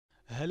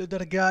Hello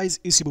there guys,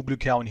 it's Blue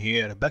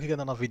here, back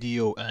again on a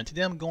video, and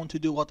today I'm going to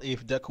do what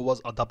if Deku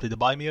was adopted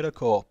by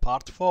Mirko,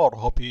 part 4,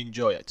 hope you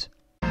enjoy it.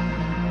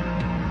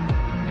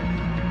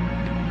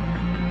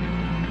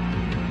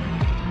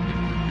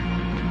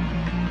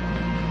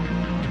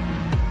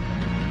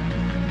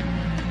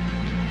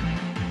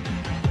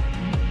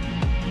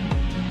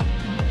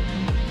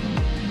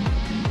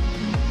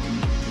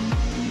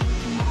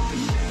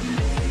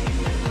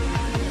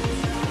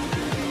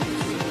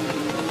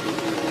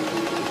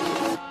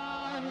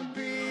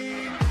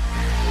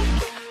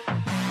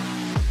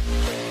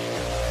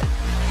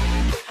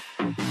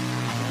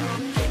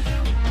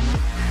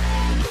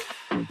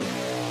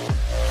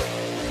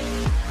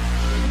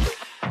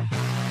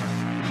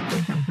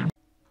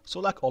 So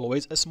like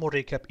always, a small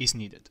recap is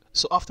needed.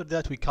 So after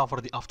that we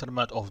cover the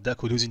aftermath of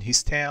Deku losing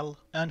his tail,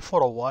 and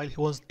for a while he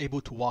wasn't able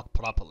to walk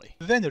properly.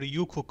 Then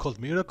Ryuko called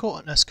Mirko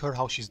and asked her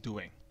how she's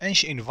doing, and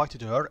she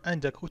invited her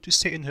and Deku to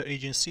stay in her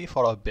agency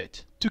for a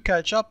bit, to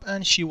catch up,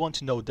 and she wanted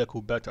to know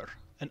Deku better.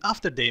 And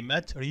after they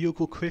met,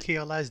 Ryuko quickly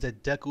realized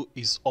that Deku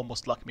is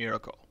almost like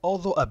Mirko,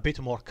 although a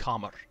bit more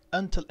calmer.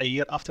 Until a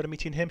year after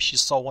meeting him, she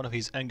saw one of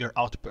his anger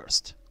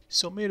outbursts.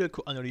 So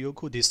Mirko and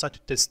Ryuko decide to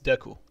test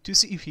Deku to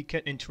see if he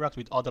can interact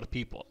with other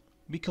people,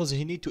 because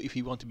he need to if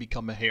he want to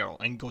become a hero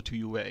and go to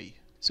UA.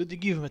 So they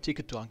give him a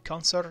ticket to a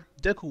concert.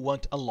 Deku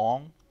went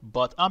along,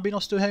 but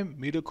unbeknownst to him,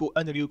 Mirko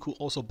and Ryuko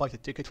also bought a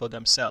ticket for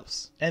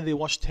themselves, and they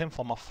watched him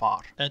from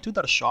afar. And to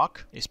their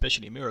shock,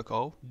 especially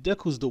Mirko,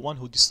 Deku's the one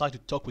who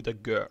decided to talk with a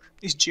girl.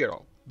 It's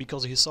Jiro,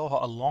 because he saw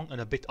her alone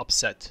and a bit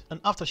upset. And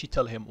after she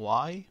tell him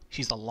why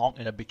she's alone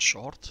and a bit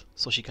short,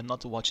 so she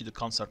cannot watch the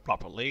concert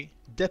properly,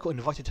 Deku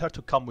invited her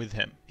to come with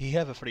him. He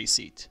have a free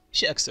seat.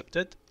 She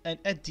accepted, and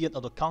at the end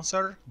of the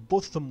concert,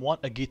 both of them won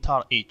a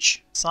guitar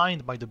each,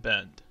 signed by the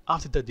band.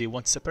 After that they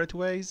went separate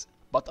ways,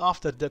 but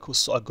after Deku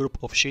saw a group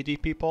of shady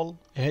people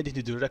heading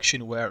in the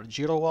direction where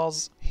Jiro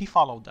was, he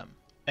followed them.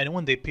 And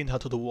when they pinned her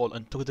to the wall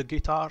and took the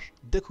guitar,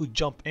 Deku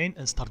jumped in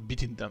and started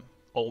beating them.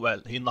 Oh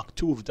well, he knocked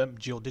two of them,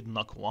 Jiro did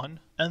knock one,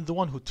 and the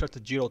one who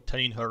threatened Jiro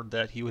telling her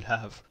that he will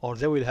have, or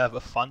they will have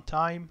a fun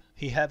time,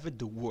 he have it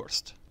the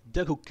worst.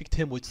 Deku kicked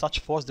him with such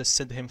force that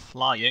sent him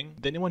flying.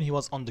 Then when he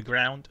was on the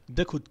ground,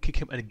 Deku would kick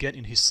him again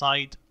in his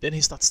side. Then he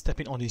started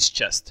stepping on his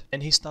chest,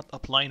 and he started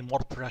applying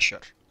more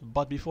pressure.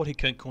 But before he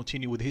can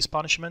continue with his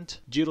punishment,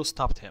 Jiro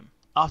stopped him.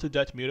 After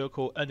that,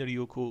 Mirko and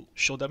Ryuko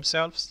show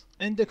themselves,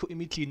 and Deku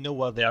immediately know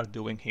what they are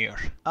doing here.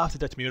 After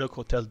that,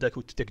 Mirko tells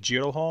Deku to take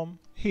Jiro home.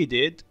 He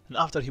did, and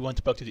after he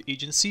went back to the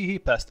agency, he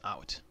passed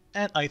out.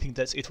 And I think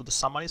that's it for the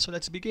summary, so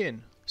let's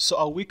begin. So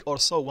a week or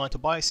so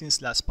went by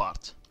since last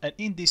part, and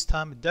in this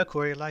time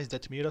Deku realized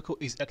that Mirko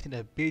is acting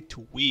a bit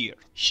weird.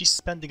 She's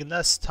spending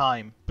less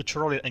time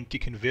patrolling and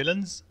kicking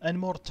villains, and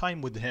more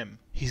time with him.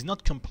 He's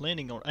not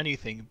complaining or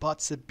anything, but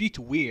it's a bit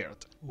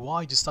weird.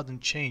 Why the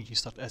sudden change, he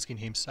started asking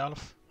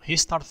himself. He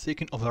started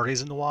thinking of a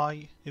reason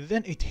why.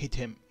 Then it hit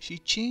him. She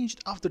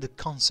changed after the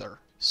concert.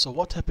 So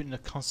what happened in the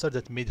concert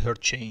that made her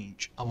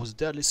change? I was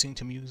there listening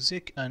to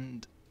music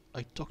and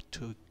I talked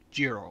to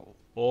Jiro.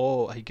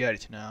 Oh, I get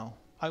it now.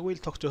 I will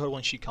talk to her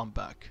when she come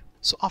back.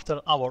 So after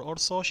an hour or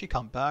so, she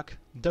come back.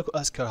 Deku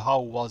asked her how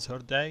was her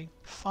day.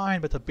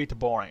 Fine, but a bit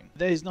boring.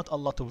 There is not a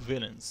lot of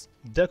villains.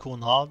 Deku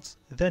nods.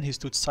 Then he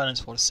stood silent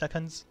for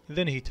seconds.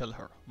 Then he tell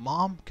her,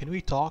 "Mom, can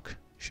we talk?"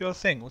 "Sure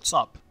thing, what's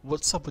up?"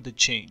 "What's up with the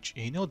change?"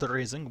 He know the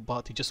reason,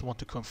 but he just want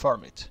to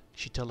confirm it.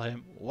 She tell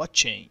him, "What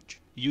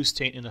change?" "You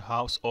staying in the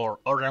house or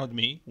around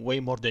me way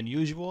more than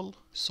usual,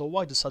 so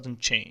why the sudden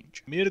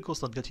change?" Mirko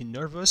started getting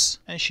nervous,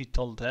 and she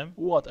told him,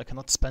 "What, I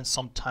cannot spend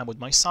some time with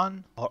my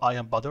son? Or I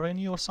am bothering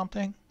you or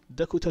something?"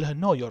 Deku tell her,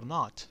 "No, you're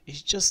not.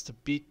 It's just a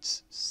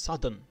bit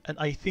sudden, and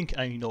I think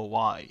I know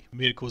why."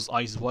 Mirko's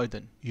eyes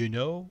widen. "You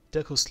know?"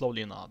 Deku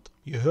slowly nod.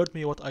 "You heard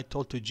me what I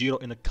told to Jiro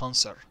in a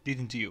concert,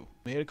 didn't you?"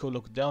 Mirko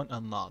looked down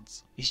and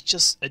nods. "It's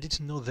just I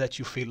didn't know that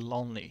you feel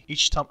lonely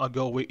each time I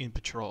go away in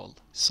patrol.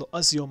 So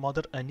as your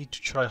mother, I need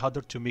to try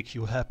harder to make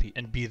you happy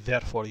and be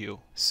there for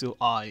you. So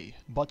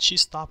But she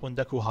stopped when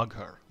Deku hugged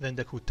her. Then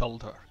Deku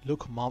told her,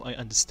 "Look mom, I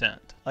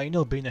understand. I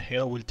know being a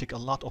hero will take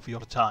a lot of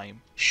your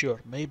time.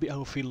 Sure, maybe I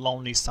will feel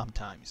lonely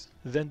sometimes."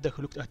 Then Deku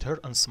looked at her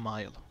and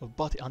smiled.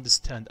 "But I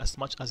understand, as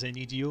much as I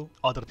need you,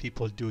 other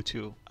people do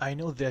too. I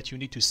know that you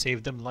need to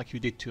save them like you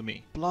did to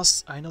me.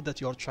 Plus, I know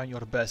that you're trying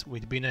your best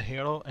with being a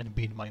hero and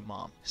being my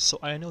mom. So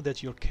I know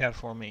that you care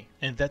for me,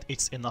 and that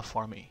it's enough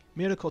for me."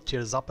 Mirko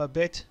tears up a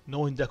bit,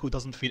 knowing Deku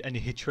doesn't feel any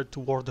hatred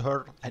toward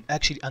her and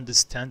actually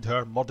understand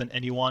her more than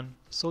anyone.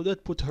 So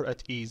that put her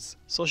at ease.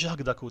 So she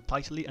hugged Deku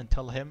tightly and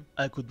tell him,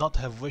 "I could not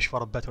have wished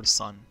for a better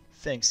son.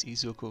 Thanks,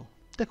 Izuku."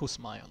 Deku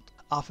smiled.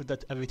 After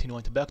that, everything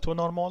went back to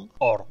normal,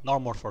 or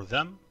normal for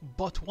them.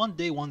 But one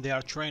day when they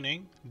are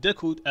training,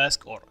 Deku would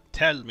ask or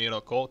tell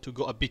Mirko to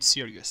go a bit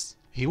serious.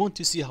 He wanted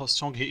to see how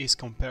strong he is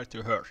compared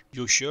to her.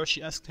 "You sure?"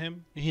 she asked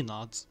him. He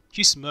nods.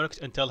 She smirked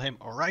and tell him,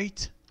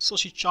 "Alright." So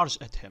she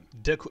charged at him.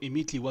 Deku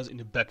immediately was in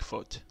the back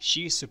foot.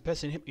 She is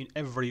surpassing him in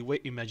every way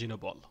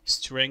imaginable.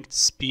 Strength,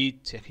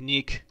 speed,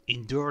 technique,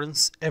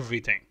 endurance,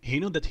 everything. He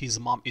knew that his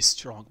mom is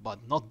strong,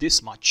 but not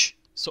this much.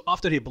 So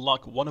after he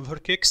blocked one of her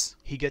kicks,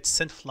 he gets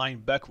sent flying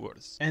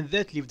backwards, and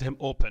that left him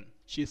open.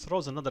 She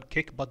throws another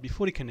kick, but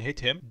before he can hit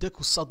him,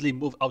 Deku suddenly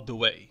moves out the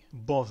way.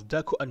 Both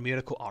Deku and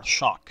Mirko are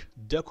shocked.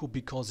 Deku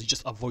because he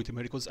just avoided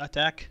Mirko's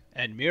attack,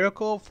 and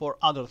Mirko for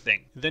other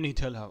thing. Then he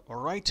tell her,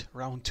 alright,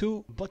 round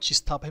 2, but she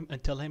stop him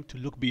and tell him to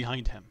look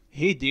behind him.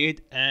 He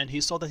did, and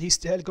he saw that his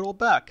tail grow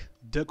back.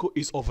 Deku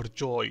is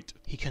overjoyed.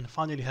 He can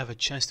finally have a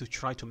chance to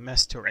try to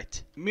master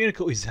it.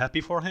 Mirko is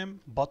happy for him,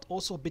 but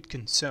also a bit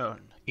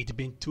concerned. It's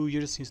been 2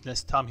 years since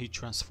last time he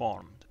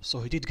transformed. So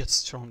he did get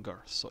stronger,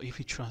 so if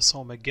he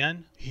transforms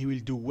again, he will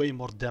do way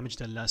more damage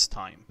than last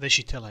time. Then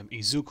she tell him,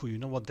 Izuku, you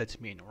know what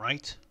that mean,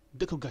 right?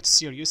 Deku got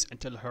serious and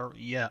tell her,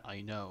 yeah, I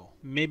know.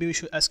 Maybe we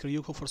should ask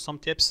Ryuko for some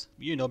tips,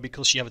 you know,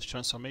 because she have the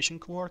transformation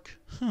quirk.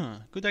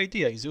 Good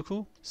idea,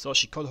 Izuku. So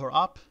she called her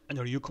up, and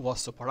Ryuko was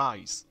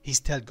surprised.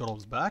 His tail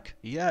grows back?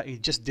 Yeah,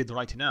 it just did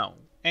right now.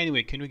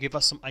 Anyway, can you give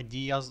us some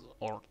ideas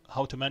or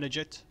how to manage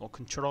it or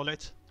control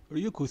it?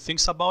 Ryuko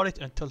thinks about it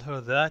and tell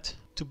her that,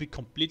 to be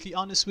completely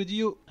honest with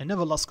you, I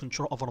never lost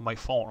control over my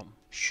form.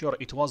 Sure,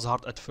 it was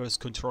hard at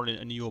first controlling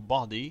a new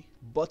body,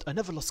 but I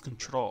never lost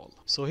control.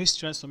 So his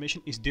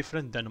transformation is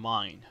different than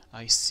mine.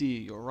 I see,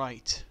 you're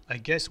right. I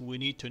guess we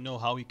need to know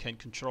how he can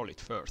control it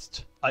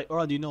first. I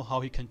already know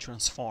how he can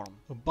transform,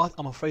 but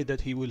I'm afraid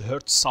that he will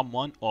hurt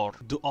someone or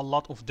do a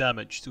lot of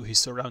damage to his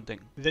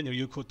surrounding. Then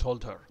Ryuko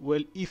told her,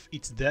 well, if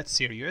it's that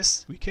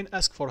serious, we can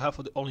ask for help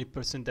for the only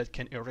person that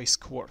can erase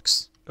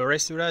quirks.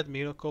 Erase Red,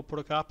 Mirko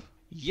broke up?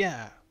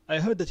 Yeah. I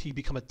heard that he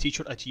became a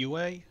teacher at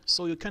UA,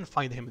 so you can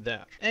find him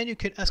there. And you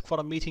can ask for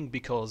a meeting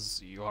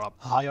because you're a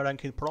higher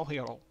ranking pro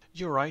hero.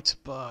 You're right,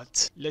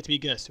 but let me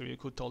guess,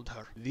 Ryuko told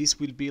her. This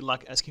will be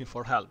like asking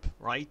for help,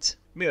 right?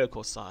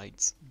 Mirko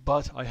sides.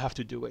 But I have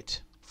to do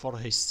it. For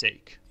his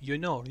sake. You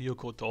know,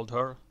 Ryuko told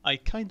her, I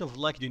kind of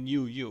like the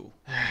new you.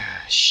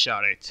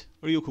 Shut it.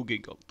 Ryuko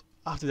giggled.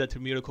 After that,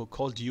 Mirko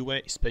called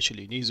UA,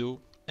 especially Nizu,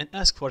 and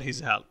asked for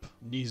his help.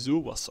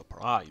 Nizu was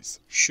surprised.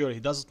 Sure, he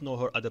doesn't know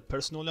her at a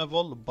personal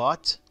level,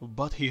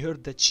 but he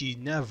heard that she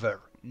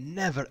never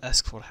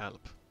asked for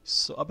help.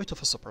 So a bit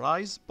of a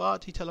surprise,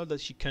 but he tell her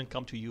that she can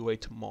come to UA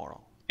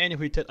tomorrow. And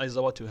he tell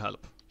Aizawa to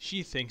help.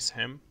 She thanks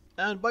him.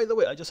 And by the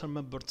way, I just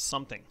remembered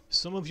something.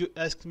 Some of you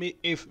asked me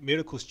if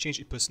Mirko's change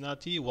in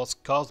personality was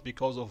caused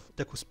because of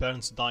Deku's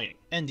parents dying.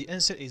 And the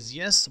answer is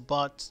yes,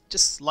 but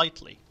just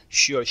slightly.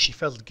 Sure, she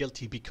felt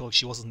guilty because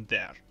she wasn't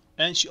there.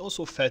 And she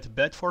also felt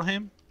bad for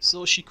him,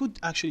 so she could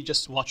actually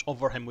just watch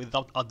over him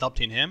without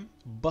adopting him.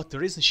 But the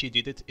reason she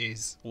did it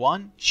is,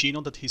 1, she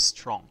knows that he's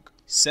strong.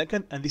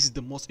 Second, and this is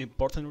the most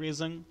important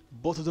reason,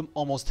 both of them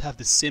almost have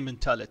the same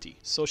mentality.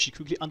 So she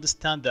quickly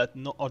understands that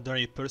no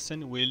ordinary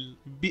person will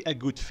be a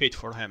good fit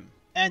for him.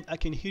 And I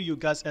can hear you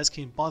guys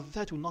asking, but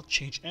that will not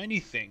change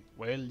anything.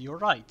 Well, you're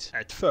right,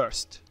 at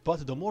first.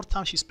 But the more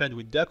time she spent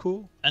with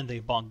Deku, and they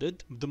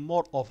bonded, the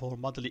more of her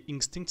motherly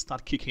instincts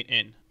start kicking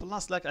in.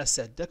 Plus, like I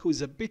said, Deku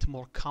is a bit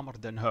more calmer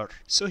than her,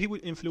 so he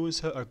will influence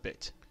her a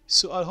bit.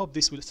 So I hope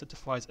this will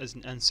satisfy as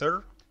an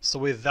answer. So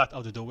with that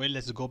out of the way,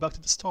 let's go back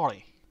to the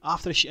story.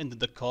 After she ended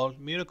the call,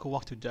 Mirko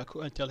walked to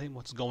Deku and tell him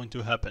what's going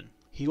to happen.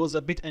 He was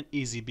a bit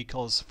uneasy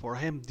because for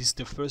him this is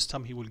the first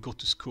time he will go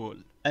to school.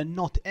 And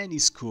not any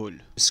school,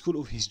 the school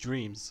of his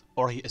dreams,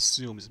 or he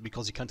assumes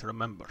because he can't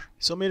remember.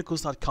 So Mirko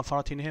started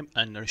comforting him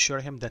and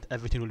assuring him that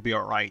everything will be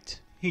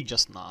alright. He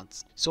just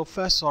nods. So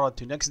fast forward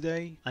to next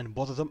day, and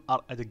both of them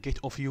are at the gate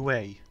of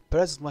UA.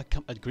 President might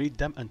come and greet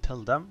them and tell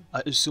them,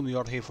 I assume you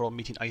are here for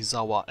meeting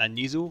Aizawa and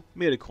Nizu.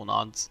 Mirko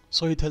nods,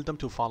 so he tells them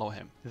to follow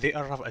him. They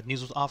arrive at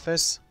Nizu's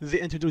office, they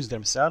introduce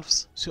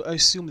themselves, so I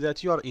assume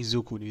that you are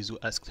Izuku, Nizu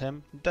asked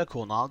him.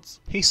 Deku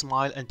nods, he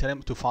smiled and tell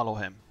him to follow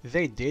him.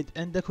 They did,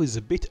 and Deku is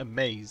a bit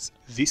amazed.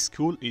 This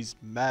school is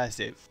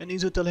massive, and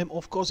Nizu tell him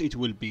of course it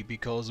will be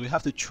because we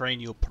have to train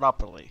you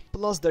properly.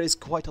 Plus there is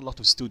quite a lot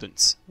of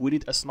students, we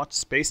need as much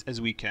space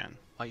as we can.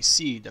 I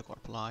see, Deku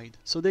replied.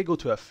 So they go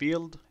to a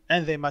field,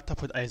 and they met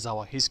up with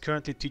Aizawa. He's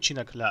currently teaching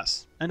a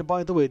class. And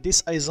by the way,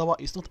 this Aizawa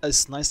is not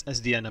as nice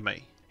as the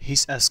anime.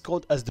 He's as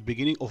cold as the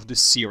beginning of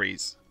this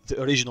series.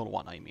 The original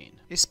one, I mean.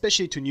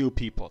 Especially to new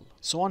people.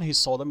 So when he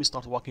saw them, he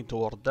started walking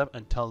toward them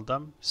and tell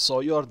them, so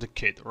you're the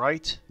kid,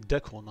 right?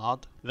 Deku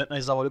nod. Then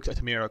Aizawa looked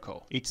at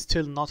Mirko. It's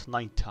still not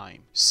night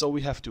time, so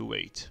we have to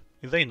wait.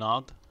 They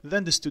nod.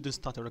 Then the students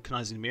started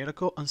recognizing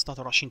Mirko and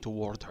started rushing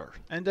toward her.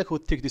 And Deku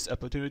would take this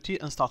opportunity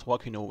and start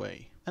walking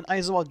away. And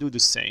Aizawa do the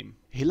same.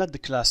 He let the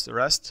class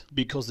rest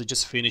because they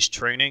just finished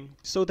training,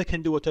 so they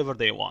can do whatever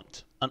they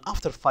want. And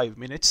after 5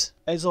 minutes,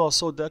 Aizawa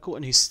saw Deku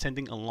and he's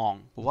standing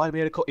alone, while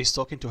Mirko is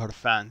talking to her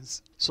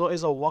fans. So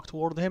Aizawa walked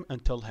toward him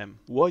and told him,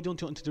 why don't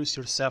you introduce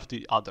yourself to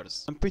the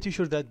others? I'm pretty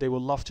sure that they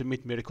will love to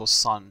meet Mirko's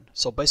son.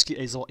 So basically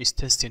Aizawa is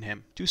testing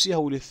him to see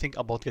how will he think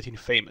about getting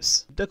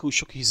famous. Deku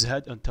shook his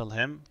head and told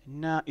him,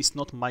 nah, it's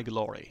not my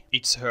glory.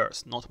 It's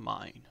hers, not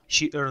mine.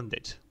 She earned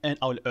it, and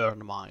I'll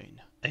earn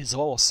mine.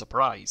 Aizawa was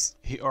surprised.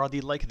 He already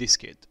liked this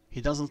kid.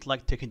 He doesn't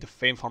like taking the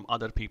fame from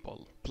other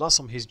people. Plus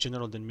from his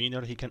general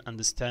demeanor he can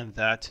understand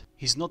that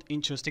he's not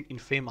interested in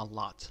fame a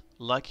lot.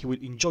 like he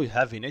will enjoy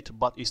having it,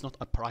 but it's not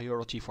a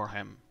priority for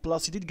him.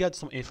 Plus he did get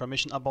some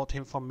information about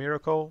him from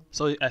Mirko,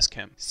 so he asked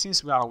him,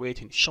 since we are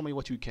waiting, show me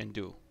what you can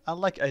do. And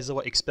like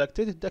Aizawa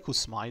expected, Deku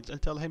smiled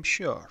and tell him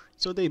sure.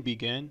 So they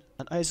began,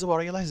 and Aizawa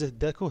realized that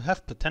Deku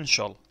have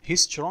potential.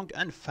 He's strong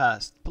and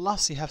fast,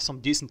 plus he have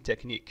some decent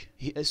technique.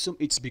 He assumed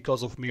it's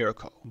because of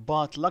Mirko.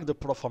 But like the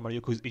pro from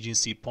Ryuko's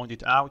agency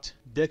pointed out,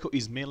 Deku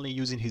is mainly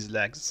using his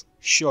legs.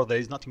 Sure, there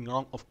is nothing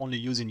wrong of only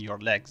using your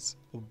legs,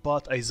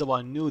 but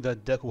Aizawa knew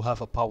that Deku have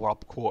a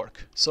power-up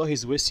quirk, so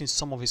he's wasting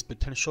some of his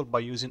potential by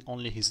using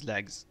only his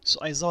legs. So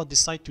Aizawa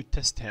decided to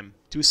test him,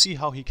 to see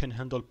how he can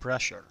handle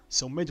pressure.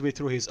 So midway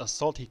through his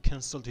assault he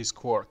cancelled his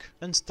quirk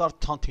and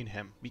started taunting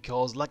him,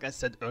 because like I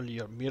said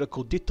earlier,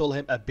 Mirko did tell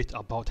him a bit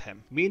about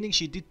him, meaning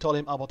she did tell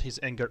him about his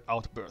anger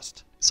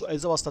outburst. So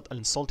Aizawa started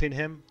insulting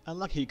him, and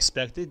like he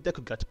expected,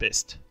 Deku got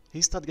pissed.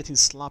 He started getting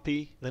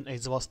sloppy, then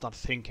Aizawa started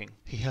thinking,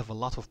 he have a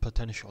lot of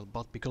potential,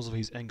 but because of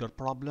his anger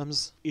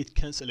problems, it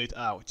cancel it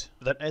out.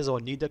 Then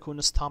Aizawa knee Deku in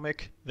the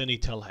stomach, then he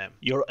tell him,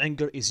 your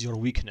anger is your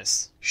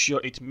weakness.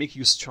 Sure, it make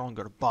you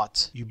stronger,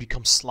 but you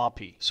become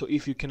sloppy, so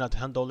if you cannot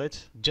handle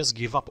it, just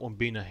give up on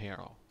being a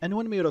hero. And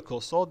when Mirko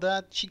saw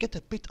that, she get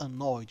a bit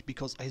annoyed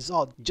because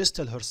Aizawa just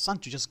tell her son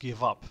to just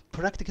give up,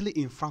 practically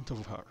in front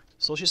of her.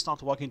 So she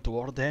started walking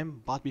toward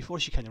him, but before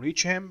she can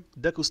reach him,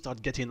 Deku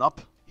started getting up.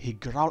 He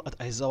growled at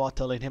Aizawa,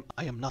 telling him,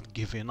 I am not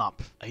giving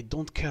up. I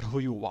don't care who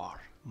you are.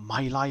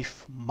 My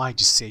life, my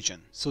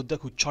decision. So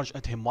Deku charged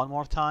at him one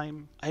more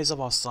time.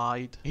 Aizawa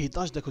sighed. He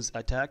dodged Deku's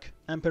attack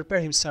and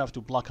prepared himself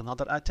to block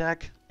another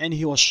attack. And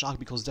he was shocked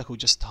because Deku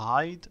just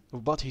hid.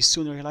 But he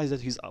soon realized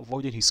that he's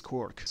avoiding his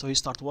quirk. So he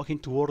started walking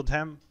toward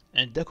him.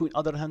 And Deku, on the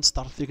other hand,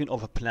 started thinking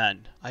of a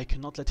plan. I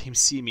cannot let him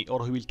see me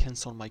or he will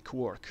cancel my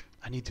quirk.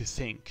 I need to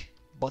think.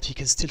 But he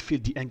can still feel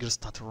the anger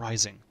start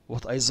rising.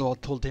 What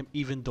Aizawa told him,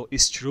 even though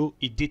it's true,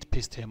 it did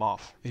piss him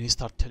off. Then he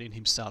started telling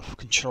himself,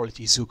 control it,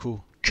 Izuku.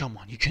 Come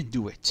on, you can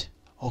do it.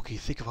 Okay,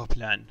 think of a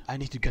plan. I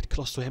need to get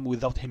close to him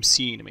without him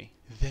seeing me.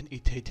 Then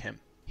it hit him.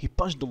 He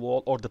punched the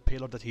wall or the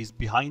pillar that he's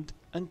behind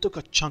and took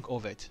a chunk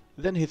of it.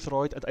 Then he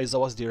threw it at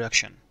Aizawa's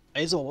direction.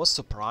 Aizawa was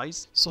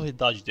surprised, so he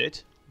dodged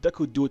it.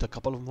 Deku do it a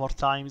couple of more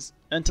times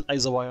until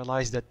Aizawa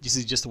realized that this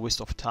is just a waste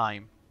of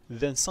time.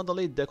 Then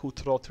suddenly Deku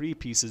threw 3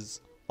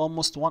 pieces,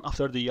 almost one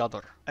after the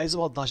other.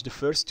 Aizawa dodged the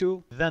first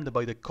 2, then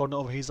by the corner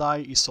of his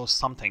eye he saw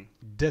something.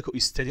 Deku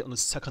is steady on the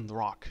second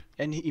rock,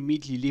 and he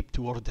immediately leaped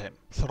toward him,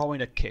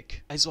 throwing a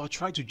kick. Aizawa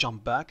tried to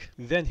jump back,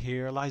 then he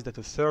realized that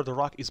the third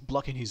rock is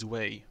blocking his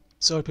way.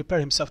 So he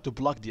prepared himself to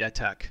block the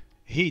attack.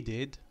 He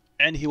did,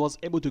 and he was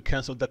able to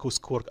cancel Deku's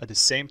quirk at the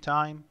same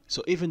time.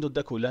 So even though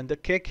Deku landed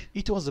a kick,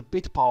 it was a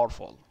bit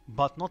powerful,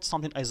 but not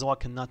something Aizawa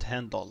cannot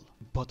handle.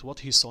 But what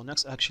he saw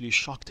next actually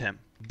shocked him.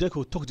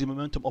 Deku took the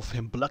momentum of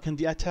him blocking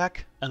the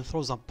attack and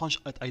throws a punch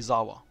at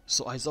Aizawa.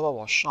 So Aizawa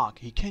was shocked,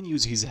 he can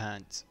use his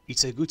hands.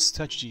 It's a good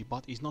strategy,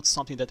 but it's not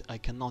something that I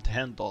cannot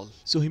handle.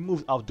 So he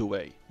moved out the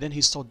way. Then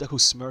he saw Deku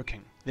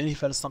smirking. Then he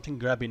felt something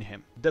grabbing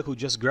him. Deku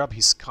just grabbed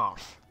his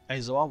scarf.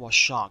 Aizawa was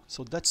shocked,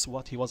 so that's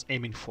what he was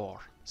aiming for.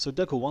 So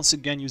Deku once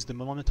again used the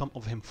momentum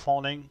of him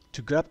falling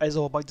to grab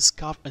Aizawa by the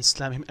scarf and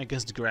slam him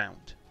against the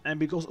ground. And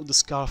because of the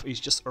scarf is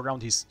just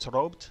around his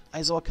throat,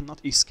 Aizawa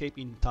cannot escape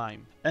in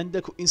time, and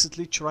Deku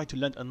instantly tried to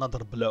land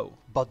another blow.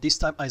 But this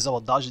time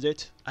Aizawa dodged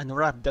it and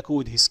wrapped Deku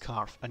with his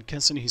scarf and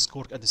cancelling his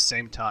quirk at the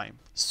same time.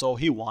 So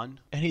he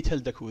won, and he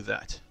told Deku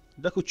that.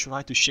 Deku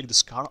tried to shake the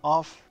scar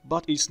off,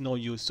 but it's no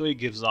use, so he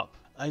gives up.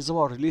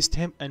 Aizawa released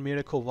him and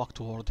Mirko walked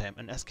toward him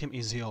and asked him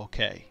is he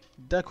okay.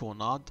 Deku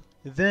nodded.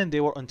 Then they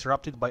were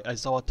interrupted by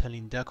Aizawa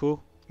telling Deku,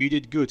 you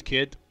did good,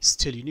 kid.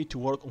 Still, you need to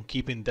work on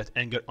keeping that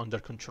anger under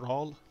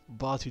control.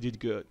 But you did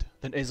good.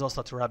 Then Aizawa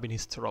started rubbing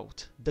his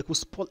throat.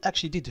 Deku's pull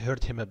actually did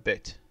hurt him a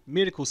bit.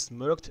 Mirko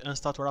smirked and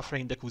started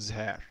ruffling Deku's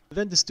hair.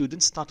 Then the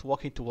students started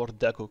walking toward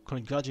Deku,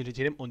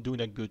 congratulating him on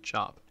doing a good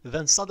job.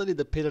 Then suddenly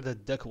the pillar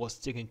that Deku was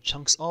taking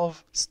chunks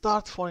of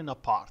started falling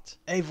apart.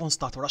 Everyone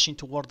started rushing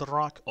toward the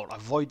rock or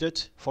avoid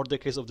it for the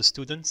case of the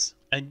students.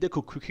 And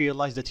Deku quickly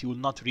realized that he will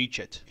not reach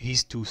it.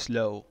 He's too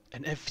slow.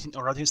 And everything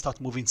around him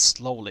started moving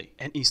slowly.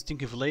 And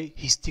instinctively,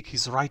 he stick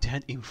his right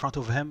hand in front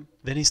of him.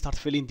 Then he started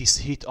feeling this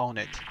heat on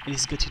it. And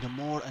it's getting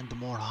more and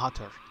more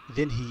hotter.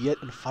 Then he yelled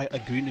and fired a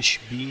greenish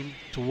beam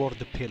toward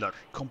the pillar,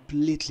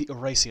 completely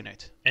erasing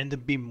it. And the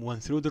beam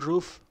went through the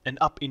roof and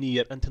up in the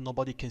air until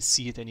nobody can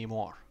see it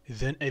anymore.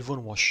 Then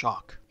everyone was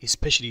shocked,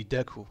 especially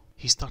Deku.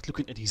 He started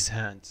looking at his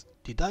hands.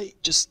 Did I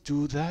just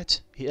do that?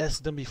 He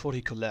asked them before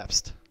he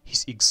collapsed.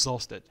 He's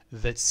exhausted.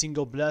 That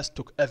single blast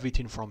took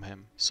everything from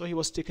him. So he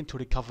was taken to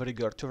recovery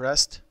guard to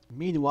rest.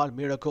 Meanwhile,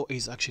 Mirko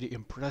is actually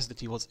impressed that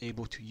he was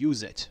able to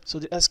use it. So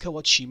they ask her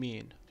what she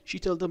mean. She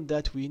told them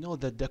that we know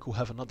that Deku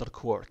have another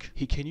quirk.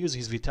 He can use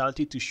his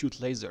vitality to shoot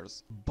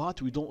lasers,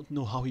 but we don't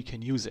know how he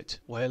can use it.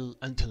 Well,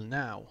 until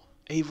now,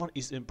 everyone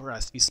is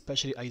impressed,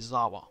 especially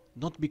Aizawa.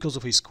 Not because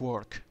of his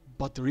quirk,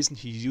 but the reason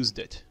he used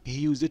it. He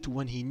used it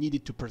when he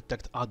needed to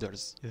protect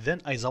others. Then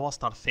Aizawa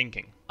started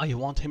thinking, I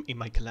want him in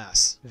my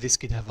class. This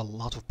kid have a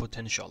lot of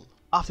potential.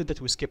 After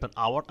that we skip an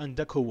hour and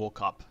Deku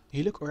woke up.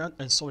 He looked around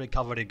and saw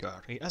Recovery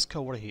Girl. He asked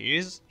her where he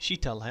is. She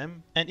tell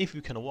him, and if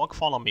you can walk,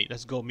 follow me,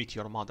 let's go meet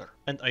your mother.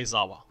 And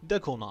Aizawa.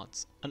 Deku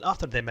nods. And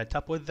after they met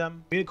up with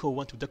them, Mirko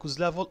went to Deku's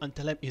level and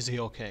tell him is he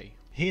okay.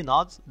 He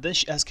nods, then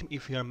she asks him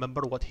if he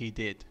remember what he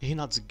did. He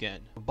nods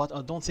again, but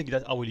I don't think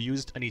that I will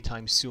use it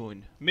anytime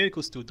soon.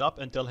 Mirko stood up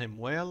and tell him,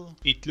 well,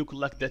 it looked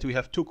like that we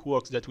have two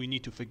quirks that we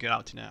need to figure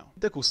out now.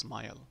 Deku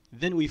smile.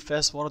 Then we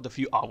fast forward a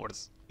few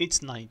hours.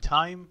 It's night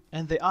time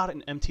and they are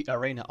in empty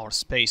arena or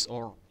space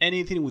or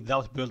anything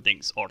without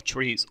buildings or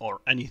trees or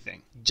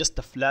anything. Just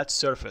a flat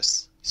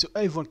surface. So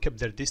everyone kept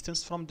their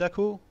distance from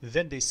Deku,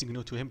 then they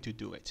signal to him to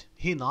do it.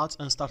 He nods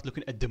and starts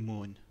looking at the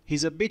moon.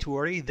 He's a bit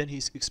worried, then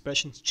his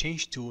expression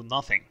changed to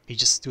nothing. He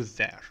just stood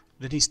there.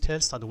 Then his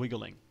tail started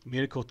wiggling.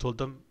 Mirko told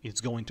him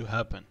it's going to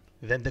happen.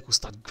 Then Deku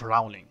started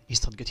growling. He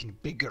started getting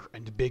bigger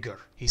and bigger.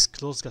 His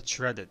clothes got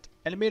shredded.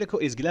 And Mirko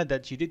is glad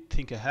that she did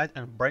think ahead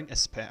and bring a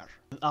spare.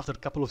 And after a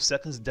couple of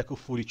seconds, Deku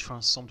fully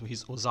transformed to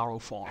his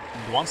Ozaru form.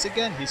 And once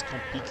again, he's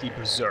completely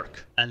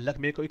berserk. And like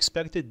Mirko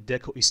expected,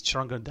 Deku is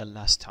stronger than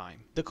last time.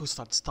 Deku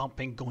starts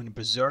stomping, going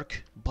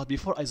berserk. But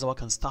before Aizawa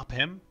can stop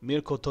him,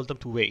 Mirko told him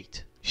to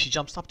wait. She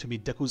jumps up to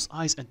meet Deku's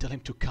eyes and tell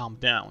him to calm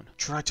down.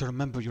 Try to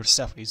remember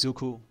yourself,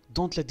 Izuku.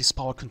 Don't let this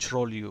power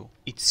control you.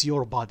 It's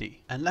your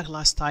body. And like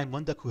last time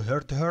when Deku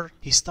hurt her,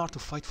 he started to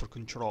fight for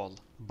control.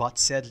 But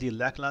sadly,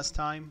 like last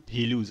time,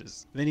 he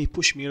loses. Then he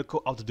pushed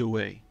Mirko out of the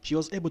way. She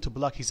was able to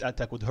block his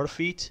attack with her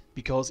feet,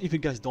 because if you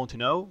guys don't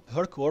know,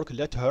 her quirk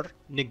let her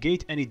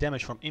negate any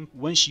damage from him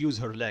when she used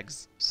her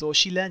legs. So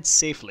she lands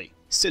safely.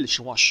 Still,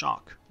 she was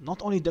shocked.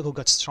 Not only Deku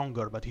got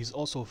stronger, but he's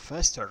also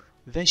faster.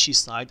 Then she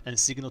sighed and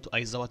signaled to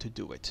Aizawa to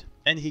do it.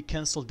 And he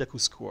cancelled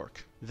Deku's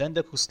quirk. Then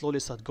Deku slowly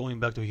started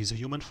going back to his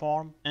human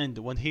form, and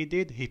when he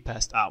did, he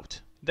passed out.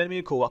 Then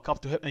Mirko walked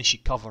up to him and she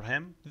covered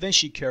him. Then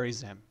she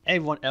carries him.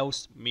 Everyone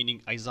else,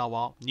 meaning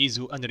Aizawa,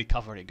 Nizu and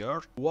Recovery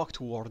Girl, walk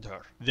toward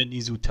her. Then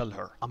Nizu tell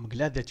her, I'm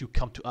glad that you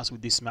come to us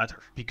with this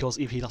matter, because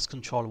if he lost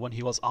control when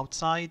he was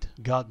outside,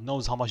 God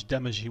knows how much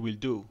damage he will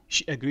do.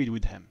 She agreed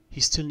with him.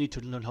 He still needs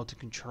to learn how to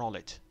control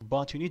it.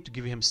 But you need to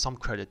give him some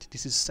credit.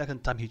 This is the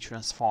second time he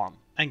transformed.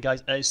 And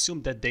guys, I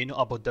assume that they know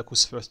about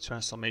Deku's first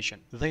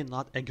transformation. They're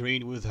not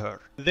agreeing with her.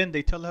 Then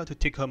they tell her to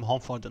take him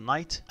home for the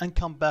night and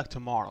come back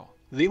tomorrow.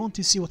 They want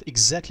to see what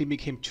exactly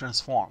make him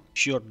transform.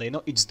 Sure, they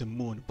know it's the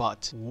moon,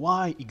 but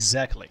why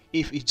exactly?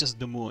 If it's just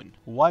the moon,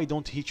 why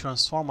don't he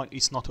transform when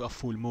it's not a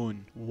full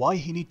moon? Why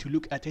he need to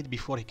look at it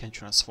before he can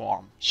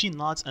transform? She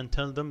nods and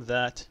tells them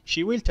that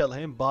she will tell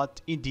him,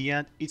 but in the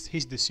end, it's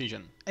his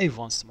decision.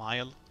 Everyone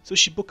smile. So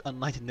she booked a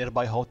night in a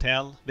nearby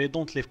hotel. They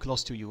don't live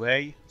close to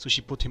UA, so she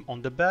put him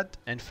on the bed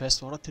and fast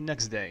forward the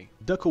next day.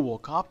 Deku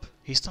woke up.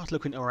 He started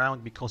looking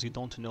around because he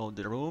don't know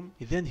the room.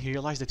 Then he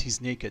realized that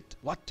he's naked.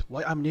 What?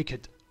 Why I'm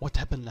naked? What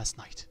happened last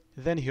night?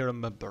 Then he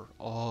remembered.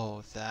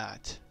 Oh,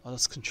 that. I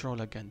lost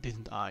control again,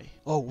 didn't I?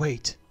 Oh,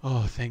 wait.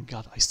 Oh, thank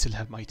God, I still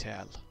have my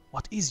tail.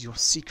 What is your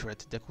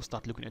secret? Deku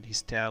started looking at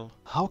his tail.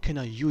 How can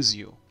I use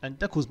you? And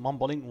Deku's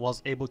mumbling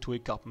was able to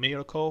wake up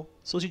Mirko,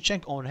 so she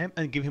checked on him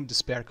and gave him the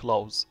spare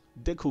clothes.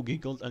 Deku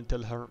giggled and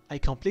told her, I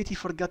completely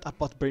forgot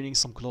about bringing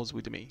some clothes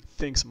with me.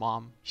 Thanks,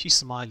 mom. She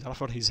smiled,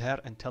 ruffled his hair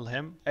and told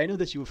him, I know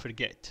that you will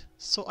forget.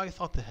 So I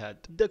thought ahead.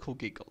 Deku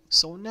giggled.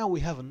 So now we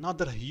have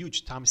another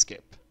huge time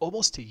skip.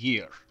 Almost a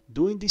year.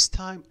 During this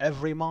time,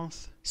 every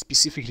month,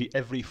 specifically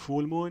every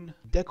full moon,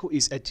 Deku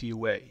is at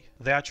UA.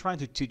 They are trying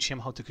to teach him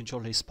how to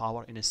control his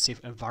power in a safe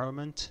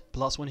environment.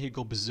 Plus when he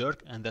go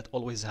berserk, and that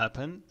always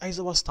happen,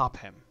 Aizawa stop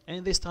him.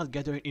 And they start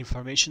gathering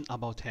information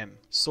about him.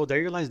 So they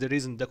realize the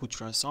reason Deku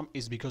transform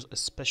is because a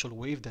special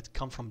wave that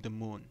come from the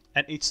moon.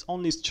 And it's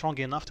only strong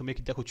enough to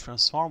make Deku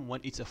transform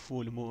when it's a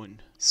full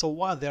moon. So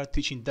while they are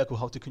teaching Deku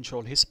how to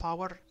control his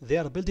power, they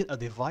are building a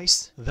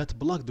device that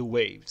block the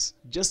waves,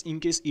 just in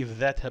case if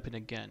that happen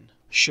again.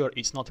 Sure,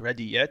 it's not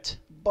ready yet,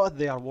 but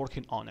they are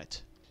working on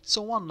it.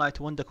 So one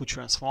night when Deku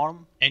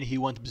transformed, and he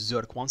went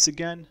berserk once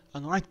again,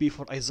 and right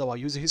before Aizawa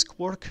used his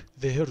quirk,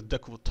 they heard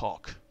Deku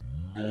talk.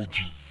 Not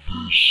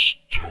this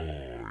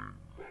time.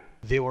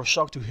 They were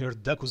shocked to hear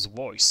Deku's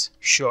voice.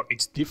 Sure,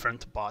 it's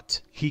different, but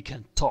he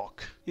can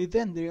talk.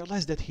 Then they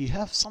realized that he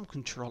has some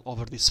control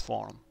over this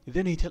form.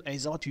 Then he tells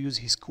Aizawa to use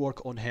his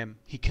quirk on him.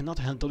 He cannot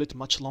handle it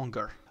much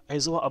longer.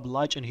 Aizawa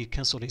obliged and he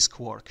cancelled his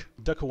quirk.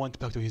 Deku went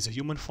back to his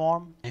human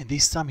form, and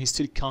this time he's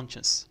still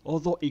conscious,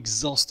 although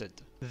exhausted.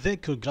 They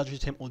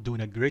congratulated him on doing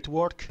a great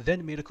work.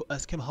 Then Mirko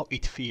asked him how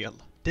it feel.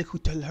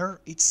 Deku tell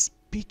her it's a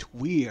bit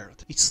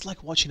weird. It's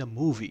like watching a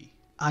movie.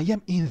 I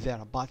am in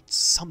there, but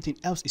something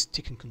else is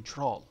taking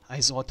control.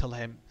 Aizawa tell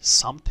him,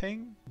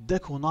 something?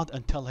 Deku nod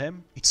and tell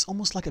him, it's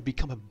almost like I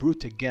become a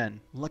brute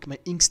again, like my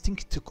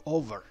instinct took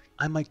over,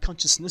 and my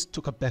consciousness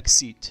took a back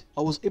seat.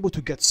 I was able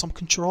to get some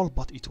control,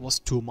 but it was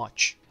too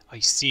much. I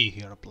see,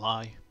 he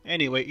reply.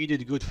 Anyway, you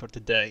did good for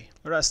today.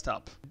 Rest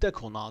up.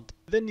 Deku nod.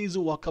 Then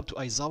Nizu walk up to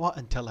Aizawa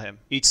and tell him,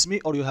 it's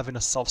me or you having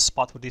a soft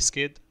spot for this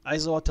kid?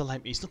 Aizawa tell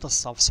him it's not a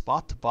soft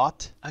spot,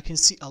 but I can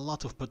see a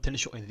lot of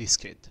potential in this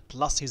kid.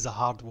 Plus he's a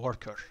hard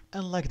worker.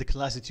 Unlike the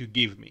classes you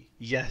give me.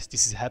 Yes,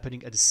 this is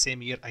happening at the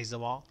same year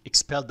Aizawa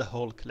expelled the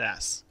whole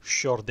class.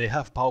 Sure, they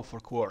have powerful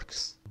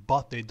quirks,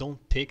 but they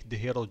don't take the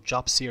hero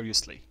job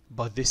seriously.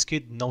 But this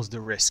kid knows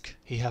the risk.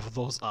 He have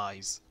those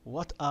eyes.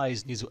 What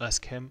eyes? Nizu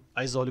asked him.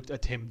 Aizawa looked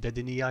at him dead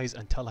in the eyes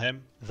and tell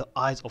him, the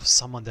eyes of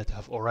someone that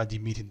have already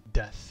meeting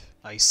death.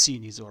 I see,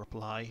 Nizu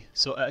reply.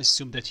 So I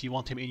assume that you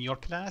want him in your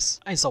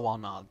class?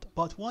 Aizawa nod.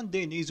 But one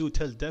day Nizu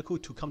tell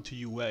Deku to come to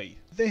UA.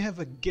 They have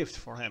a gift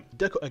for him.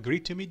 Deku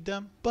agreed to meet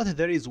them, but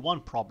there is one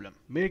problem.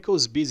 Mirko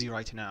is busy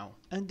right now,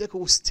 and Deku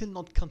was still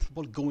not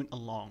comfortable going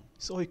along.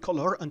 So he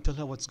called her and tell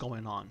her what's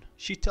going on.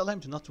 She tell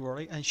him to not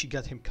worry and she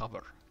got him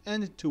cover.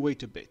 And to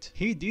wait a bit.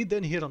 He did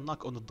then hear a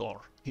knock on the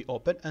door. He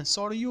opened and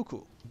saw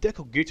Ryuko.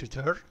 Deku greeted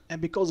her, and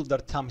because of their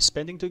time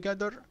spending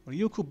together,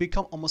 Ryuko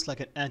become almost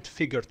like an aunt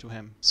figure to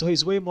him. So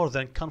he's way more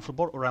than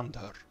comfortable around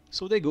her.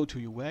 So they go to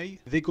UA,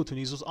 they go to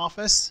Nizu's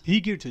office,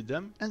 he greeted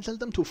them and tell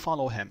them to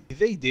follow him.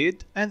 They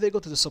did, and they go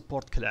to the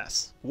support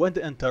class. When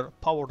they enter,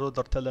 Power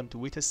Loader tell them to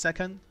wait a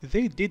second.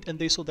 They did, and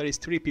they saw there is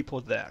 3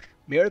 people there.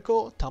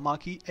 Mirko,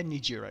 Tamaki and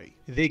Nijire.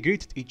 They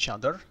greeted each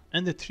other,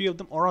 and the 3 of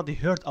them already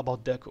heard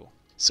about Deku.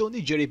 So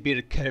Nijire,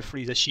 being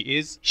carefree that she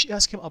is, she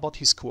asked him about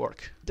his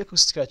quirk. Deku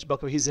scratched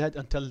back of his head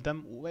and tell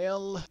them,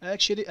 well,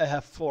 actually I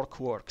have 4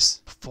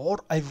 quirks. 4?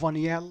 Everyone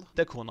yell.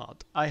 Deku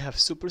nod. I have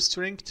super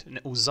strength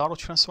and Uzaro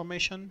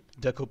transformation.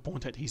 Deku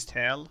pointed his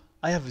tail.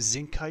 I have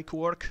Zenkai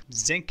quirk.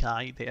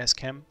 Zenkai, they ask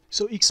him.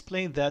 So he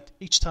explained that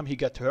each time he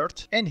got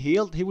hurt and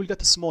healed, he will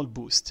get a small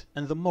boost.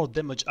 And the more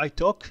damage I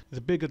took, the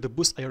bigger the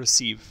boost I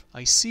receive.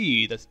 I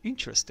see, that's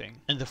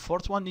interesting. And the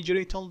 4th one,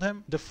 Nijiri told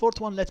him, the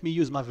 4th one let me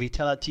use my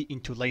vitality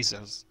into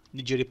lasers.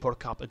 Nijiri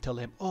perk up and tell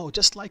him, oh,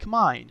 just like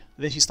mine.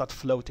 Then he start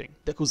floating.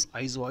 Deku's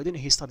eyes widen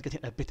and he start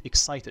getting a bit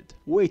excited.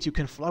 Wait, you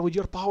can fly with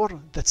your power?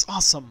 That's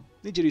awesome.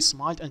 Nijiri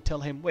smiled and tell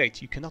him,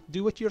 wait, you cannot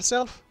do it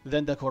yourself?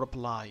 Then Deku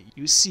reply,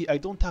 you see, I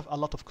don't have a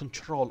lot of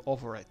control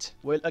over it.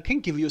 Well, I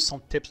can give you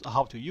some tips on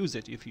how to use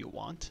it if you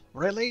want.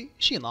 Really?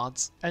 She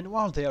nods. And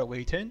while they are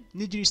waiting,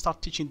 Nijiri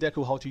start teaching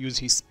Deku how to use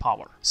his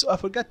power. So I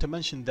forgot to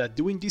mention that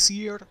during this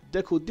year,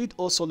 Deku did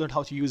also learn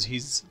how to use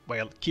his,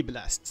 well, ki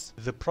blasts.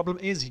 The problem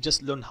is he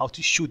just learned how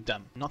to shoot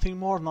them. Nothing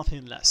more,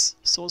 nothing less.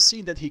 So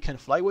seeing that he can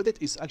fly with it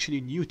is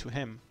actually new to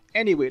him.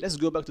 Anyway, let's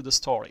go back to the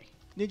story.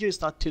 Nijiri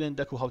started telling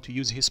Deku how to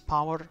use his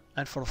power,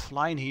 and for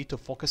flying he need to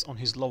focus on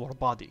his lower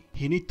body.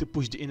 He need to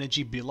push the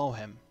energy below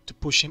him to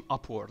push him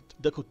upward.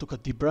 Deku took a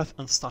deep breath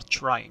and started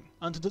trying.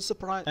 And to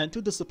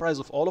the surprise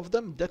of all of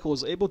them, Deku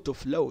was able to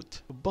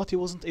float, but he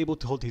wasn't able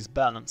to hold his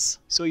balance.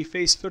 So he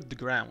face first the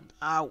ground.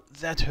 Ow,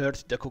 that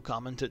hurt, Deku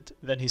commented.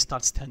 Then he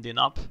starts standing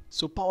up.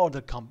 So Power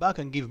Loader come back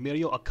and give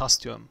Mirio a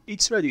costume.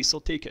 It's ready, so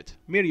take it.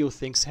 Mirio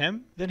thanks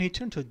him. Then he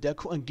turned to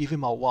Deku and give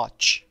him a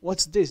watch.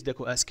 What's this?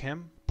 Deku asked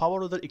him.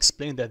 Power Loader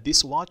explained that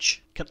this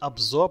watch can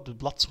absorb the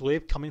blood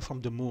wave coming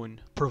from the moon,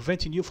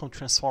 preventing you from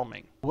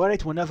transforming. Wear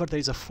it whenever there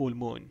is a full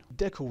moon.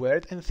 Deku wear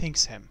it and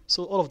thanks him.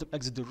 So all of them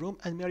exit the room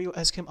and Mirio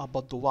asks him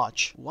about the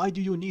watch. Why do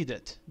you need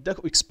it?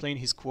 Deku explained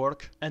his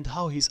quirk and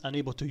how he's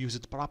unable to use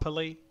it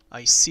properly.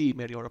 I see,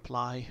 Mirio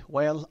reply.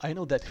 Well, I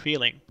know that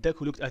feeling.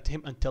 Deku looked at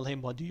him and tell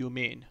him, what do you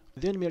mean?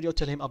 Then Mirio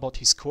tell him about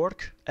his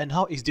quirk and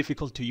how it's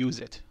difficult to use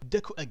it.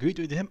 Deku agreed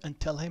with him and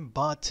tell him,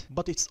 but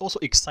it's also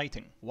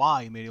exciting.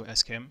 Why? Mirio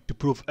asked him. To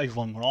prove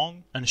everyone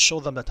wrong and show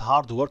them that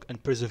hard work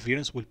and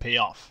perseverance will pay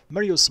off.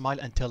 Mirio smiled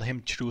and tell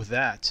him true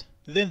that.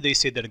 Then they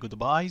say their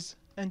goodbyes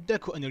and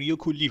Deku and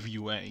Ryuko leave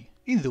UA.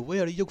 In the way,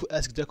 Ryuko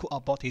asked Deku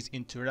about his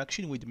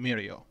interaction with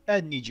Mirio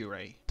and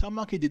Nijire.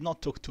 Tamaki did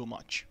not talk too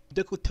much.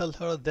 Deku tells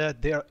her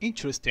that they are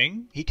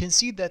interesting. He can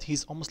see that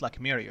he's almost like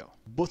Mirio.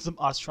 Both of them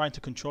are trying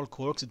to control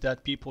quirks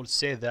that people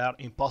say they are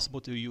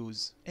impossible to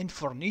use. And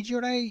for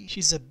Nijire,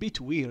 she's a bit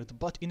weird,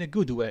 but in a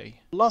good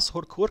way. Plus,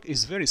 her quirk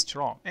is very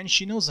strong, and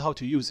she knows how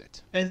to use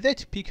it. And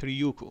that piqued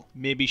Ryuko.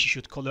 Maybe she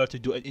should call her to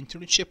do an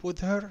internship with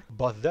her,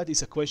 but that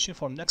is a question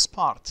for next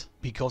part,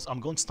 because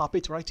I'm going to stop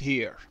it right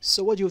here.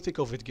 So what do you think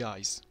of it,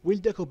 guys? Will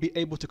Deku be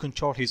able to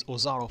control his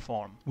Ozaro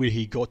form? Will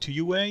he go to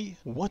UA?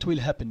 What will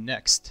happen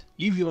next?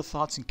 Leave your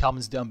thoughts in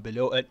comments down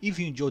below, and if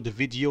you enjoyed the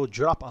video,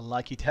 drop a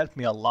like, it helped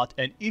me a lot.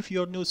 And if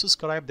you're new,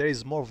 subscribe, there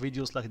is more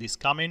videos like this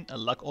coming.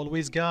 And like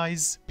always,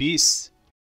 guys, peace.